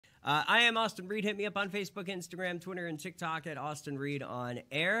I am Austin Reed. Hit me up on Facebook, Instagram, Twitter, and TikTok at Austin Reed on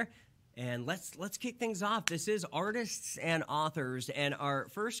Air. And let's kick things off. This is Artists and Authors, and our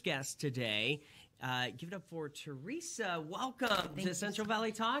first guest today, give it up for Teresa. Welcome to Central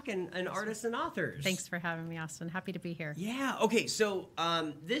Valley Talk and Artists and Authors. Thanks for having me, Austin. Happy to be here. Yeah. Okay. So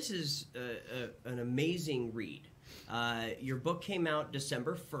this is an amazing read. Your book came out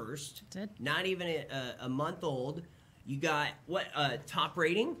December 1st. It did. Not even a month old. You got what top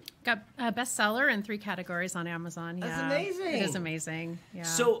rating? Got a bestseller in 3 categories on Amazon. That's yeah. amazing. It is amazing. Yeah.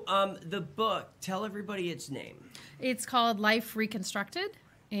 So the book, tell everybody its name. It's called Life Reconstructed,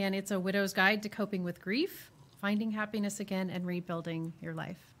 and it's a widow's guide to coping with grief, finding happiness again, and rebuilding your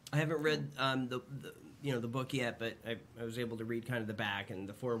life. I haven't read the book yet, but I was able to read kind of the back and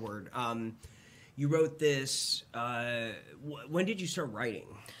the foreword. You wrote this. When did you start writing?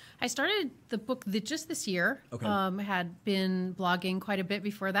 I started the book just this year. Okay. Had been blogging quite a bit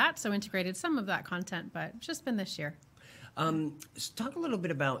before that, so integrated some of that content, but just been this year. Talk a little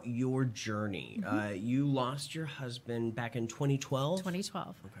bit about your journey. You lost your husband back in 2012?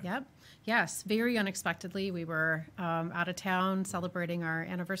 2012. Okay. Yep. Yes, very unexpectedly. We were out of town celebrating our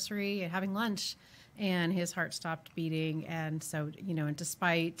anniversary and having lunch, and his heart stopped beating. And so, and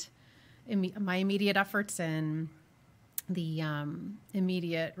despite my immediate efforts and the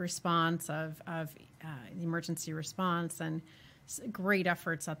immediate response of the emergency response and great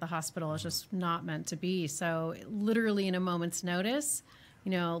efforts at the hospital is just not meant to be. So literally in a moment's notice,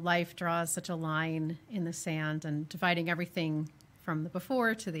 life draws such a line in the sand and dividing everything from the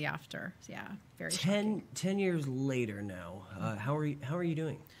before to the after. Yeah, very 10 years later now. How are you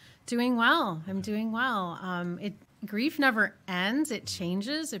doing? Doing well. I'm doing well. Grief never ends. It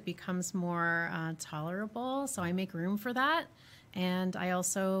changes. It becomes more tolerable. So I make room for that. And I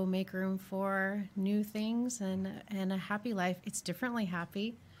also make room for new things and a happy life. It's differently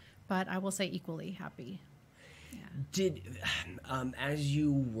happy, but I will say equally happy. Yeah. Did, as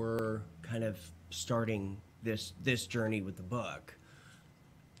you were kind of starting this journey with the book,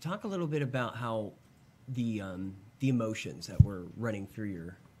 talk a little bit about how the emotions that were running through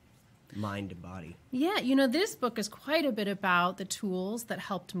your mind and body. Yeah, this book is quite a bit about the tools that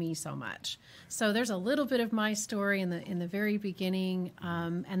helped me so much. So there's a little bit of my story in the very beginning,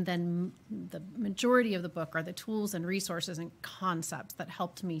 and then the majority of the book are the tools and resources and concepts that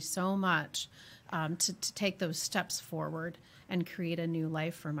helped me so much to take those steps forward and create a new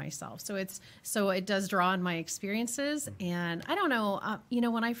life for myself. So it does draw on my experiences, and I don't know,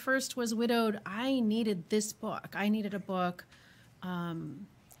 when I first was widowed, I needed this book. I needed a book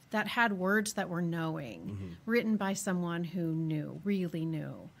that had words that were knowing, written by someone who really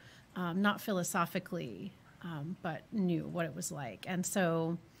knew, not philosophically, but knew what it was like. And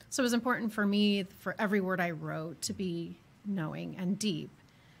so it was important for me, for every word I wrote, to be knowing and deep.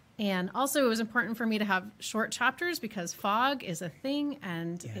 And also it was important for me to have short chapters because fog is a thing,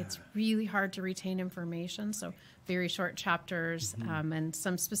 and it's really hard to retain information. So very short chapters and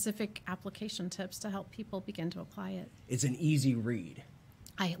some specific application tips to help people begin to apply it. It's an easy read.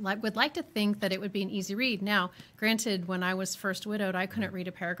 I would like to think that it would be an easy read. Now, granted, when I was first widowed, I couldn't read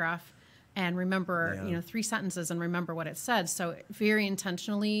a paragraph and remember, 3 sentences and remember what it said. So very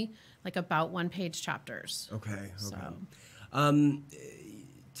intentionally, like about 1-page chapters. Okay. So.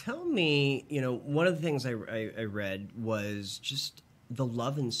 Tell me, one of the things I read was just the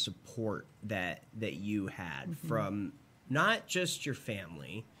love and support that you had from not just your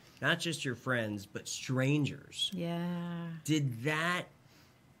family, not just your friends, but strangers. Yeah.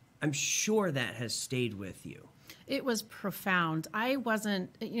 I'm sure that has stayed with you. It was profound. I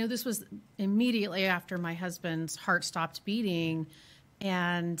wasn't, this was immediately after my husband's heart stopped beating,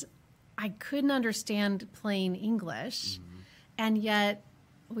 and I couldn't understand plain English. And yet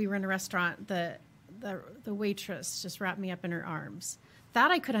we were in a restaurant, the waitress just wrapped me up in her arms.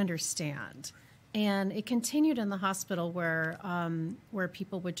 That I could understand. And it continued in the hospital where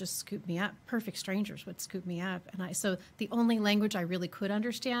people would just scoop me up. Perfect strangers would scoop me up. And so the only language I really could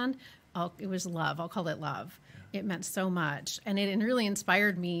understand, it was love. I'll call it love. It meant so much. And it really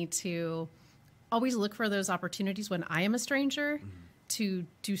inspired me to always look for those opportunities when I am a stranger to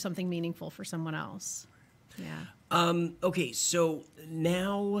do something meaningful for someone else. Yeah. Okay, so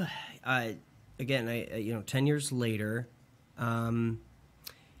now, again, 10 years later,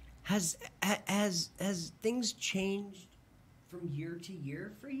 Has things changed from year to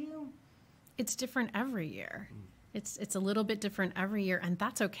year for you? It's different every year. It's a little bit different every year, and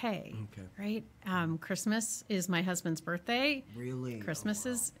that's okay. Right? Christmas is my husband's birthday. Really? Christmas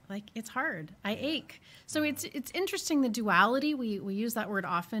is it's hard. I ache. So it's interesting, the duality. We use that word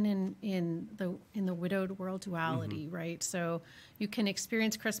often in the widowed world, duality, right? So you can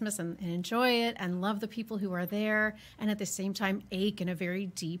experience Christmas and enjoy it and love the people who are there, and at the same time ache in a very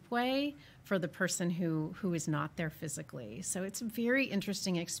deep way for the person who is not there physically. So it's a very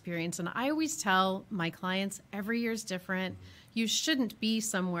interesting experience. And I always tell my clients, every year is different. You shouldn't be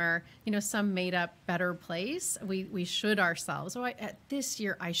somewhere, some made up better place. We should ourselves. This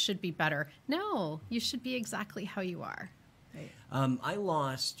year I should be better. No, you should be exactly how you are. Right. I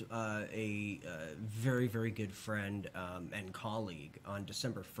lost a very, very good friend and colleague on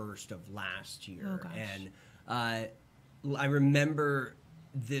December 1st of last year. Oh, gosh. And I remember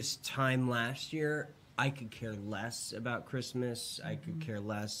this time last year, I could care less about Christmas. I could care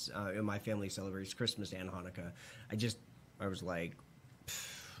less. My family celebrates Christmas and Hanukkah. I was like,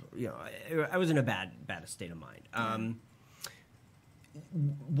 I was in a bad state of mind.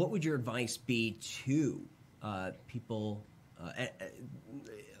 What would your advice be to people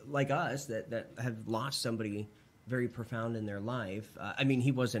like us that have lost somebody very profound in their life? I mean,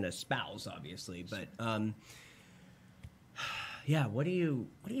 he wasn't a spouse, obviously, but what do you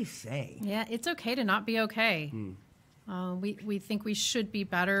say? Yeah, it's okay to not be okay. We think we should be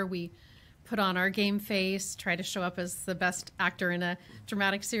better. We put on our game face, try to show up as the best actor in a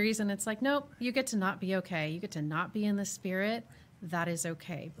dramatic series, and it's like, nope, you get to not be okay. You get to not be in the spirit. That is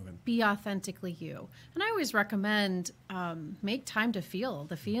okay. Be authentically you. And I always recommend make time to feel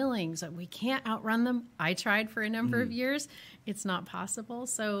the feelings. We can't outrun them. I tried for a number of years. It's not possible.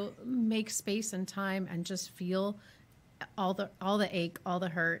 So make space and time and just feel all the ache, all the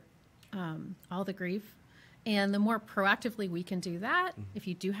hurt, all the grief. And the more proactively we can do that, if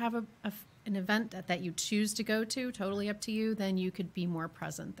you do have an event that you choose to go to, totally up to you, then you could be more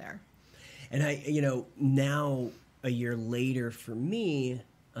present there. And now a year later for me,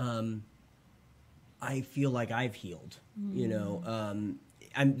 I feel like I've healed.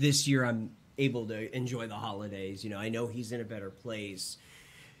 This year I'm able to enjoy the holidays. I know he's in a better place.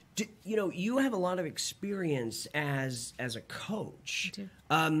 You have a lot of experience as a coach.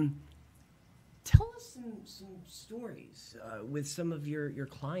 I do. Tell us some stories with some of your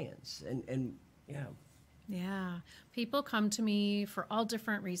clients and. Yeah. People come to me for all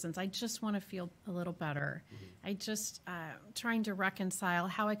different reasons. I just want to feel a little better. I just trying to reconcile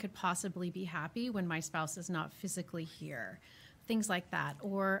how I could possibly be happy when my spouse is not physically here. Things like that.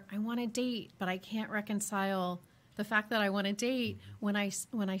 Or I want to date, but I can't reconcile the fact that I want to date when I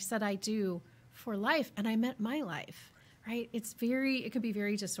said I do for life and I meant my life, right? It could be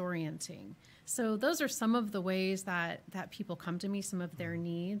very disorienting. So those are some of the ways that people come to me, some of their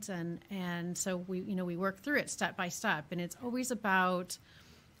needs, and so we work through it step by step, and it's always about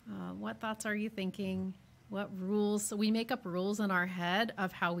what thoughts are you thinking, what rules. So we make up rules in our head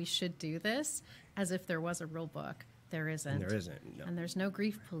of how we should do this, as if there was a rule book. There isn't. And there isn't. No. And there's no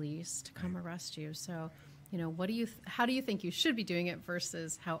grief police to come arrest you. So, how do you think you should be doing it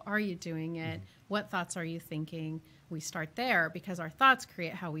versus how are you doing it? What thoughts are you thinking? We start there because our thoughts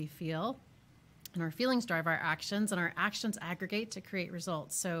create how we feel. And our feelings drive our actions, and our actions aggregate to create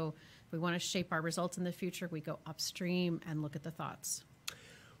results. So if we want to shape our results in the future, we go upstream and look at the thoughts.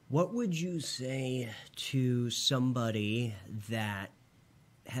 What would you say to somebody that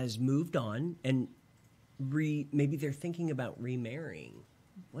has moved on and maybe they're thinking about remarrying?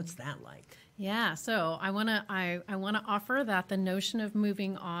 What's that like? Yeah, so I want to offer that the notion of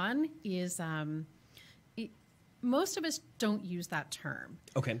moving on is most of us don't use that term.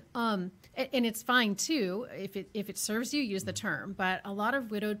 Okay. And it's fine too if it serves you, use the term. But a lot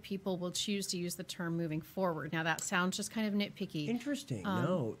of widowed people will choose to use the term moving forward. Now that sounds just kind of nitpicky. Interesting.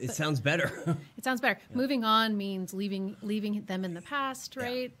 No, it sounds better. It sounds better. Yeah. Moving on means leaving them in the past,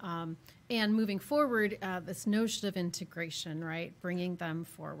 right? Yeah. And moving forward, this notion of integration, right, bringing them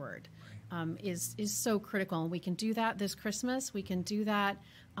forward, is so critical. And we can do that this Christmas. We can do that.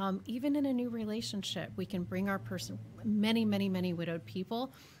 Even in a new relationship, we can bring our person. Many, many, many widowed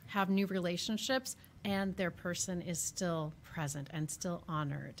people have new relationships, and their person is still present and still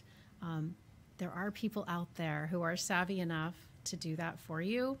honored. There are people out there who are savvy enough to do that for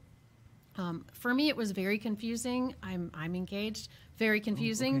you. For me, it was very confusing. I'm engaged. Very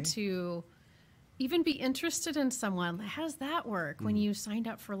confusing to even be interested in someone. How does that work when you signed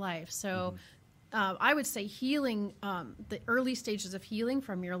up for life? So. I would say healing, the early stages of healing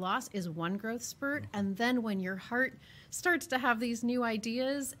from your loss is one growth spurt. And then when your heart starts to have these new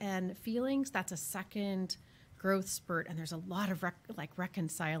ideas and feelings, that's a second growth spurt. And there's a lot of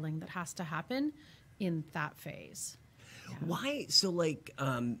reconciling that has to happen in that phase. Yeah. Why? So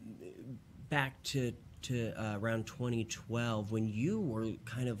back to around 2012, when you were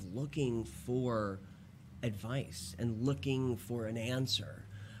kind of looking for advice and looking for an answer,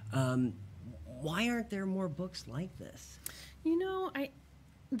 why aren't there more books like this?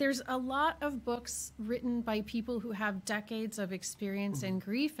 There's a lot of books written by people who have decades of experience in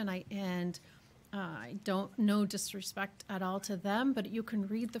grief, and I don't know disrespect at all to them, but you can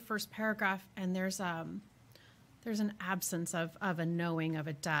read the first paragraph and there's an absence of a knowing, of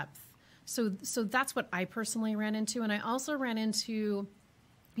a depth. So that's what I personally ran into. And I also ran into,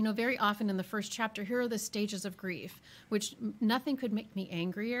 very often in the first chapter, here are the stages of grief, which nothing could make me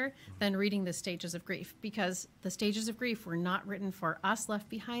angrier than reading the stages of grief, because the stages of grief were not written for us left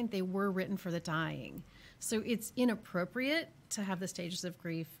behind. They were written for the dying. So it's inappropriate to have the stages of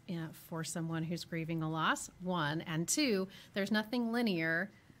grief for someone who's grieving a loss, one. And two, there's nothing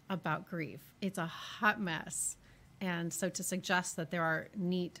linear about grief. It's a hot mess. And so to suggest that there are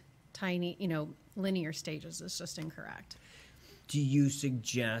neat, tiny, linear stages is just incorrect. Do you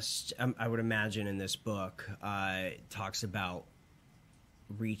suggest, I would imagine in this book, it talks about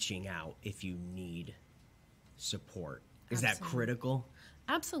reaching out if you need support. Is that critical?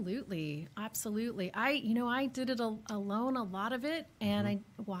 Absolutely. I did it alone, a lot of it, and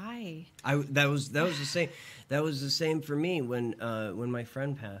why? That was the same. That was the same for me when my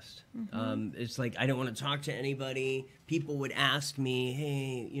friend passed. It's like I didn't want to talk to anybody. People would ask me,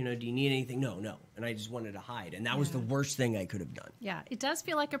 "Hey, do you need anything?" No, and I just wanted to hide, and that was the worst thing I could have done. Yeah, it does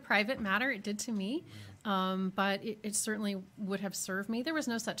feel like a private matter. It did to me, but it certainly would have served me. There was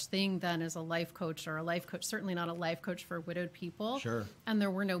no such thing then as a life coach or a life coach. Certainly not a life coach for widowed people. Sure. And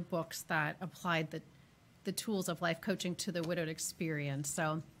there were no books that applied the tools of life coaching to the widowed experience.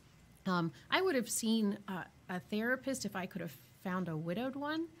 So I would have seen a therapist if I could have found a widowed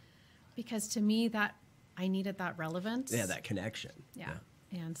one, because to me that I needed that relevance. Yeah, that connection. Yeah.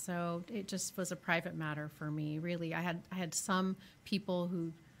 And so it just was a private matter for me. Really, I had some people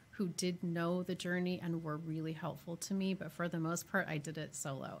who did know the journey and were really helpful to me, but for the most part, I did it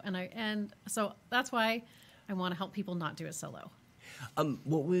solo. And so that's why I want to help people not do it solo.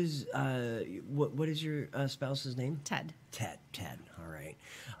 What is your spouse's name? Ted. All right.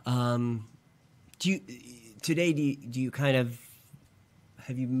 Do you kind of,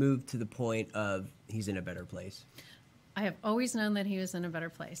 have you moved to the point of he's in a better place? I have always known that he was in a better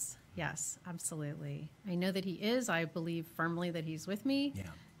place. Yes, absolutely. I know that he is. I believe firmly that he's with me. Yeah.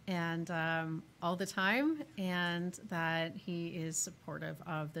 And all the time, and that he is supportive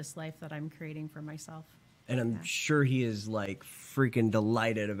of this life that I'm creating for myself. And I'm sure he is like freaking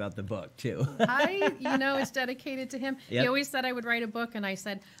delighted about the book too. It's dedicated to him. Yep. He always said I would write a book, and I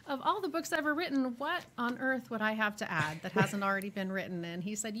said, of all the books ever written, what on earth would I have to add that hasn't already been written? And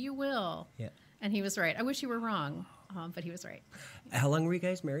he said, you will. Yeah. And he was right. I wish you were wrong, but he was right. How long were you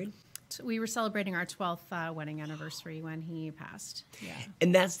guys married? We were celebrating our 12th wedding anniversary when he passed. Yeah.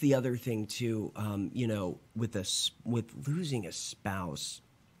 And that's the other thing too, with losing a spouse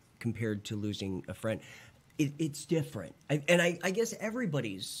compared to losing a friend. It's different. I guess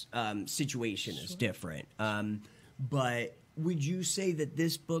everybody's situation is different. But would you say that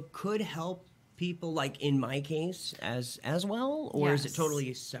this book could help people, like in my case, as well? Or is it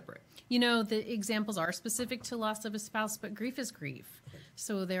totally separate? The examples are specific to loss of a spouse, but grief is grief. Okay.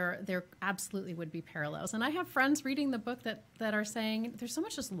 So there absolutely would be parallels. And I have friends reading the book that are saying there's so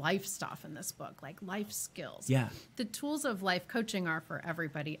much just life stuff in this book, like life skills. Yeah. The tools of life coaching are for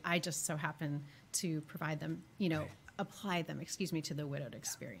everybody. I just so happen to provide them, apply them, to the widowed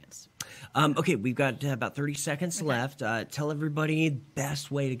experience. Okay, we've got about 30 seconds left. Tell everybody the best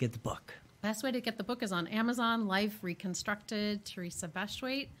way to get the book. Best way to get the book is on Amazon, Life Reconstructed, Teresa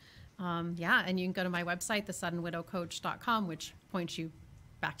Beshwate. And you can go to my website, thesuddenwidowcoach.com, which points you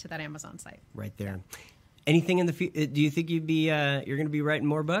back to that Amazon site. Right there. Yeah. Anything in the future? Do you think you're going to be writing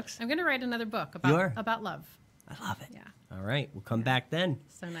more books? I'm going to write another book about love. I love it. Yeah. All right, we'll come back then.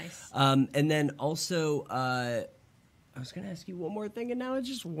 So nice. And then also, I was going to ask you one more thing, and now it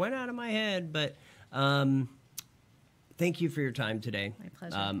just went out of my head. But thank you for your time today. My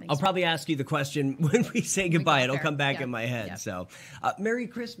pleasure. I'll probably ask you the question when we say goodbye. It'll come back in my head. Yep. So, Merry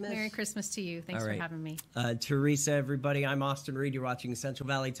Christmas. Merry Christmas to you. Thanks for having me. Teresa, everybody. I'm Austin Reed. You're watching Central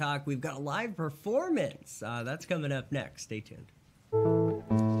Valley Talk. We've got a live performance. That's coming up next. Stay tuned.